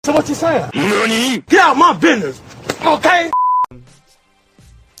So what you saying? Get out my business, okay?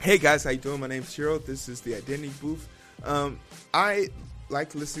 Hey guys, how you doing? My name's Shiro. This is the Identity Booth. I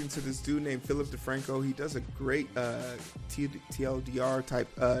like listening to this dude named Philip DeFranco. He does a great TLDR type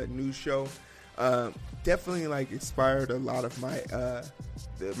news show. Definitely like inspired a lot of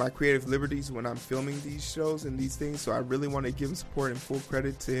my creative liberties when I'm filming these shows and these things. So I really want to give him support and full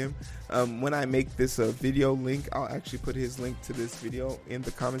credit to him. When I make this video link, I'll actually put his link to this video in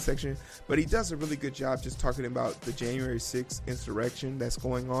the comment section. But he does a really good job just talking about the January 6th insurrection that's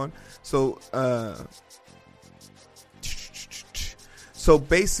going on. So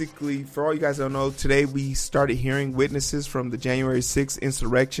basically, for all you guys don't know, today we started hearing witnesses from the January 6th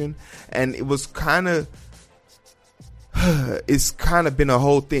insurrection, and it was it's kind of been a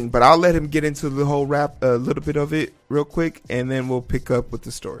whole thing. But I'll let him get into the whole rap, a little bit of it real quick, and then we'll pick up with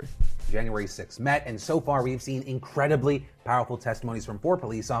the story. January 6th met, and so far we've seen incredibly powerful testimonies from 4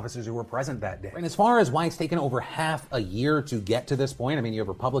 police officers who were present that day. And as far as why it's taken over half a year to get to this point, I mean, you have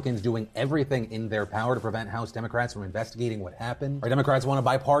Republicans doing everything in their power to prevent House Democrats from investigating what happened. Our Democrats want a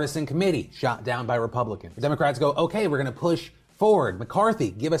bipartisan committee shot down by Republicans. The Democrats go, okay, we're going to push forward. McCarthy,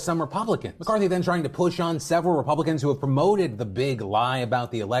 give us some Republicans. McCarthy then trying to push on several Republicans who have promoted the big lie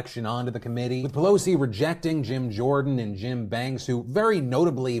about the election onto the committee, with Pelosi rejecting Jim Jordan and Jim Banks, who very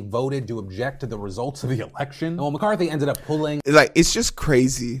notably voted to object to the results of the election. Well, McCarthy ended up pulling. Like, it's just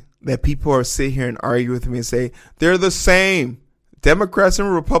crazy that people are sit here and argue with me and say they're the same. Democrats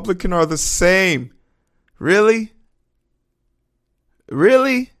and Republican are the same. Really?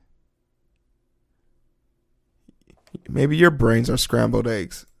 Really? Maybe your brains are scrambled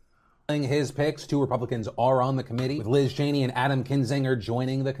eggs. His picks. 2 Republicans are on the committee, with Liz Cheney and Adam Kinzinger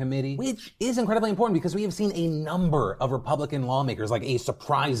joining the committee, which is incredibly important because we have seen a number of Republican lawmakers, like a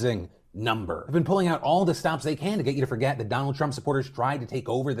surprising number, have been pulling out all the stops they can to get you to forget that Donald Trump supporters tried to take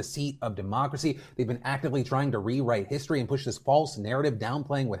over the seat of democracy. They've been actively trying to rewrite history and push this false narrative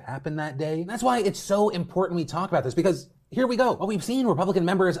downplaying what happened that day. And that's why it's so important we talk about this, because here we go. Well, we've seen Republican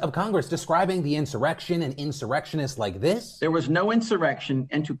members of Congress describing the insurrection and insurrectionists like this. There was no insurrection,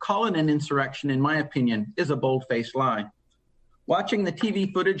 and to call it an insurrection, in my opinion, is a bold-faced lie. Watching the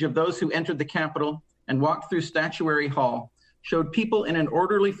TV footage of those who entered the Capitol and walked through Statuary Hall showed people in an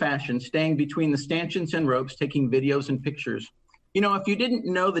orderly fashion staying between the stanchions and ropes taking videos and pictures. You know, if you didn't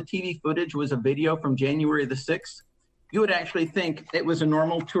know the TV footage was a video from January the 6th, you would actually think it was a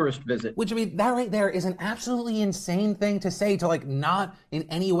normal tourist visit. Which, I mean, that right there is an absolutely insane thing to say, to like not in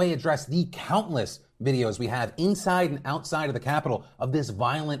any way address the countless videos we have inside and outside of the Capitol of this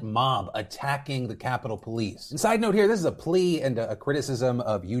violent mob attacking the Capitol Police. And side note here, this is a plea and a criticism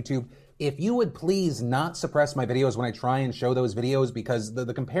of YouTube. If you would please not suppress my videos when I try and show those videos, because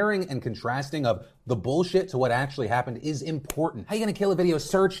the comparing and contrasting of the bullshit to what actually happened is important. How are you going to kill a video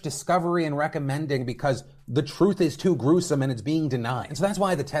search, discovery, and recommending because the truth is too gruesome and it's being denied? And so that's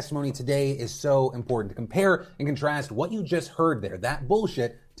why the testimony today is so important, to compare and contrast what you just heard there, that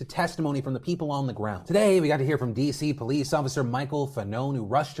bullshit, to testimony from the people on the ground. Today, we got to hear from D.C. Police Officer Michael Fanone, who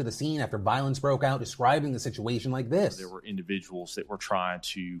rushed to the scene after violence broke out, describing the situation like this. There were individuals that were trying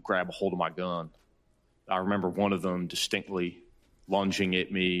to grab a hold of my gun. I remember one of them distinctly lunging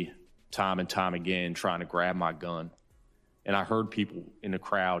at me time and time again, trying to grab my gun. And I heard people in the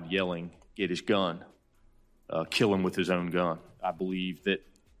crowd yelling, "Get his gun, kill him with his own gun." I believe that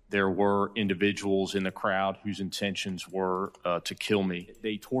there were individuals in the crowd whose intentions were to kill me.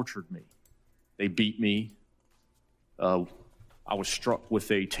 They tortured me. They beat me. I was struck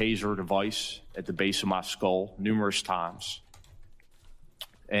with a taser device at the base of my skull numerous times.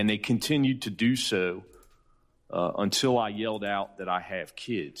 And they continued to do so until I yelled out that I have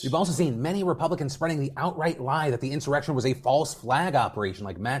kids. We've also seen many Republicans spreading the outright lie that the insurrection was a false flag operation,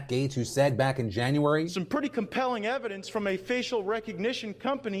 like Matt Gaetz, who said back in January. Some pretty compelling evidence from a facial recognition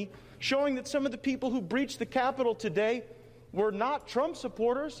company showing that some of the people who breached the Capitol today were not Trump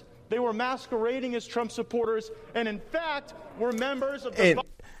supporters. They were masquerading as Trump supporters, and in fact, were members of the...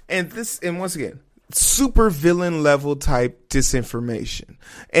 And once again, super villain level type disinformation.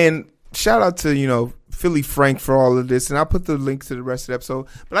 And shout out to, Philly Frank for all of this. And I'll put the link to the rest of the episode.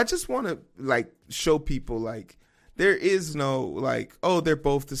 But I just want to, show people, there is no, oh, they're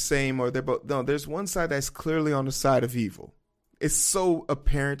both the same or they're both. No, there's one side that's clearly on the side of evil. It's so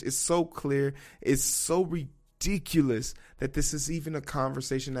apparent. It's so clear. It's so ridiculous that this is even a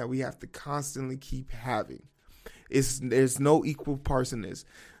conversation that we have to constantly keep having. There's no equal parts in this.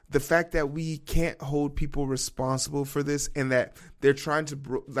 The fact that we can't hold people responsible for this and that they're trying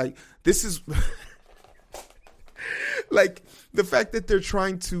to, this is, the fact that they're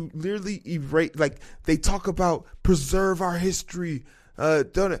trying to literally erase, they talk about preserve our history,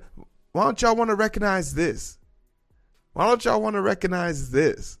 Why don't y'all want to recognize this? Why don't y'all want to recognize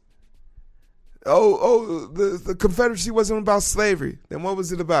this? The Confederacy wasn't about slavery. Then what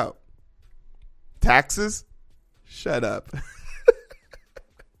was it about? Taxes? Shut up.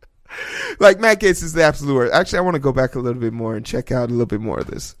 Like, Matt Gaetz is the absolute worst. Actually, I want to go back a little bit more and check out a little bit more of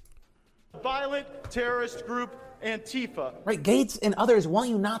this. Violent terrorist group Antifa. Right, Gaetz and others want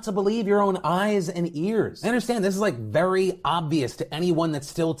you not to believe your own eyes and ears. I understand this is like very obvious to anyone that's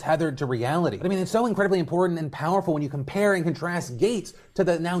still tethered to reality. But I mean, it's so incredibly important and powerful when you compare and contrast Gaetz to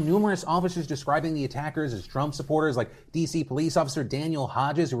the now numerous officers describing the attackers as Trump supporters, like DC police officer Daniel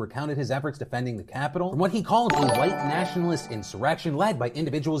Hodges, who recounted his efforts defending the Capitol, from what he called a white nationalist insurrection led by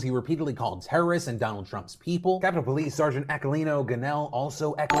individuals he repeatedly called terrorists and Donald Trump's people. Capitol Police Sergeant Aquilino Ganell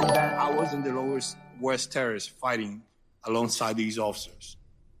also echoing that. I wasn't the lowest worst terrorists fighting alongside these officers.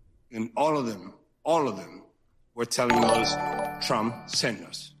 And all of them were telling us Trump sent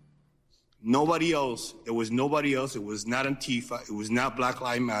us. Nobody else, there was nobody else. It was not Antifa. It was not Black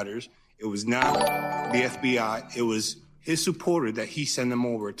Lives Matters. It was not the FBI. It was his supporter that he sent them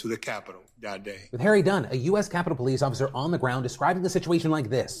over to the Capitol that day. With Harry Dunn, a U.S. Capitol Police officer on the ground, describing the situation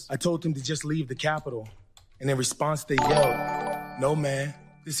like this. I told them to just leave the Capitol. And in response, they yelled, "No, man,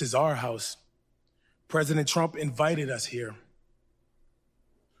 this is our house. President Trump invited us here.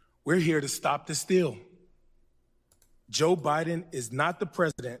 We're here to stop the steal. Joe Biden is not the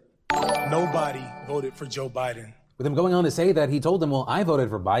president. Nobody voted for Joe Biden." With him going on to say that he told them, well, I voted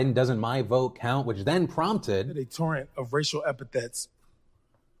for Biden, doesn't my vote count? Which then prompted a torrent of racial epithets.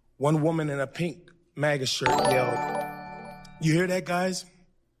 One woman in a pink MAGA shirt yelled, "You hear that, guys?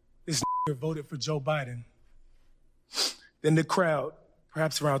 This voted for Joe Biden." Then the crowd,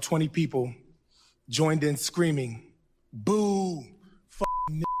 perhaps around 20 people, joined in screaming, "Boo,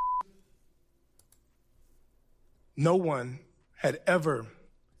 f***ing n***." No one had ever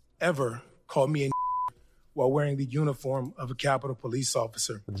called me a n*** while wearing the uniform of a Capitol Police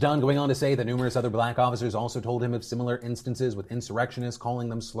officer. With Dunn going on to say that numerous other black officers also told him of similar instances with insurrectionists calling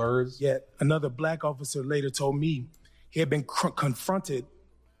them slurs. Yet another black officer later told me he had been confronted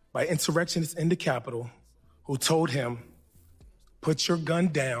by insurrectionists in the Capitol who told him, "Put your gun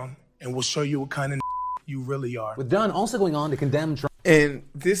down and we'll show you what kind of you really are." With Dunn also going on to condemn Trump. And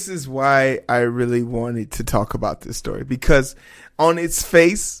this is why I really wanted to talk about this story, because on its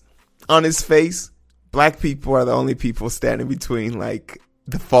face, black people are the only people standing between like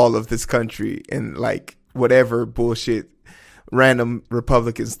the fall of this country and like whatever bullshit random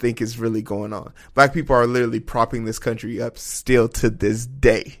Republicans think is really going on. Black people are literally propping this country up still to this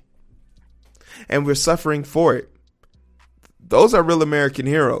day. And we're suffering for it. Those are real American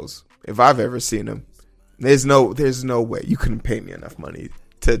heroes, if I've ever seen them. There's no way you couldn't pay me enough money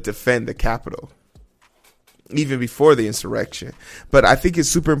to defend the Capitol, even before the insurrection. But I think it's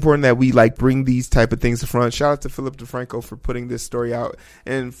super important that we like bring these type of things to front. Shout out to Philip DeFranco for putting this story out,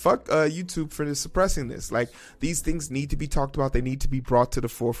 and fuck YouTube for suppressing this. Like, these things need to be talked about. They need to be brought to the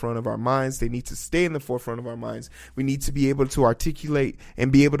forefront of our minds. They need to stay in the forefront of our minds. We need to be able to articulate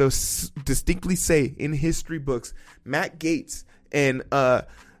and be able to distinctly say in history books, Matt Gaetz and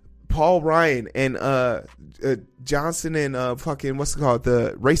Paul Ryan and Johnson and fucking what's it called,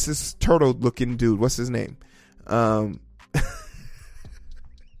 the racist turtle looking dude, what's his name,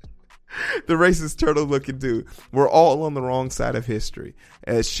 the racist turtle looking dude, we're all on the wrong side of history.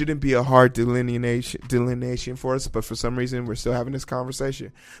 It shouldn't be a hard delineation for us, but for some reason we're still having this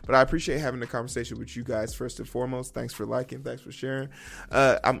conversation. But I appreciate having the conversation with you guys first and foremost. Thanks for liking, thanks for sharing.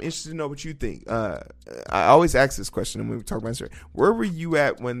 I'm interested to know what you think. I always ask this question when we talk about insurrection. Where were you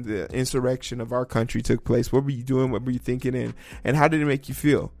at when the insurrection of our country took place? What were you doing? What were you thinking? And how did it make you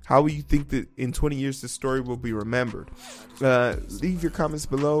feel? How will you think that in 20 years this story will be remembered? Leave your comments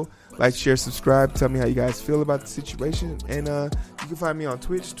below. Like, share, subscribe. Tell me how you guys feel about the situation. And you can find me on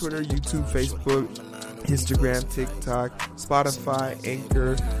Twitch, Twitter, YouTube, Facebook, Instagram, TikTok, Spotify,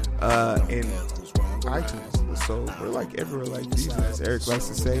 Anchor, and iTunes. So we're like everywhere like these, as Eric likes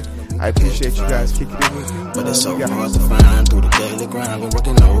to say. I appreciate you guys kicking it with me. But it's so hard to find through the daily grind. We're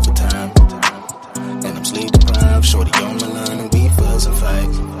working overtime. And I'm sleep deprived. Shorty on my line and we fuss and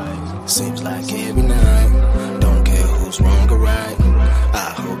fight. Seems like every night. Don't care who's wrong or right.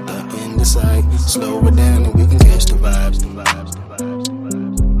 I hope the end is sight. Slow it down and we can catch the vibes.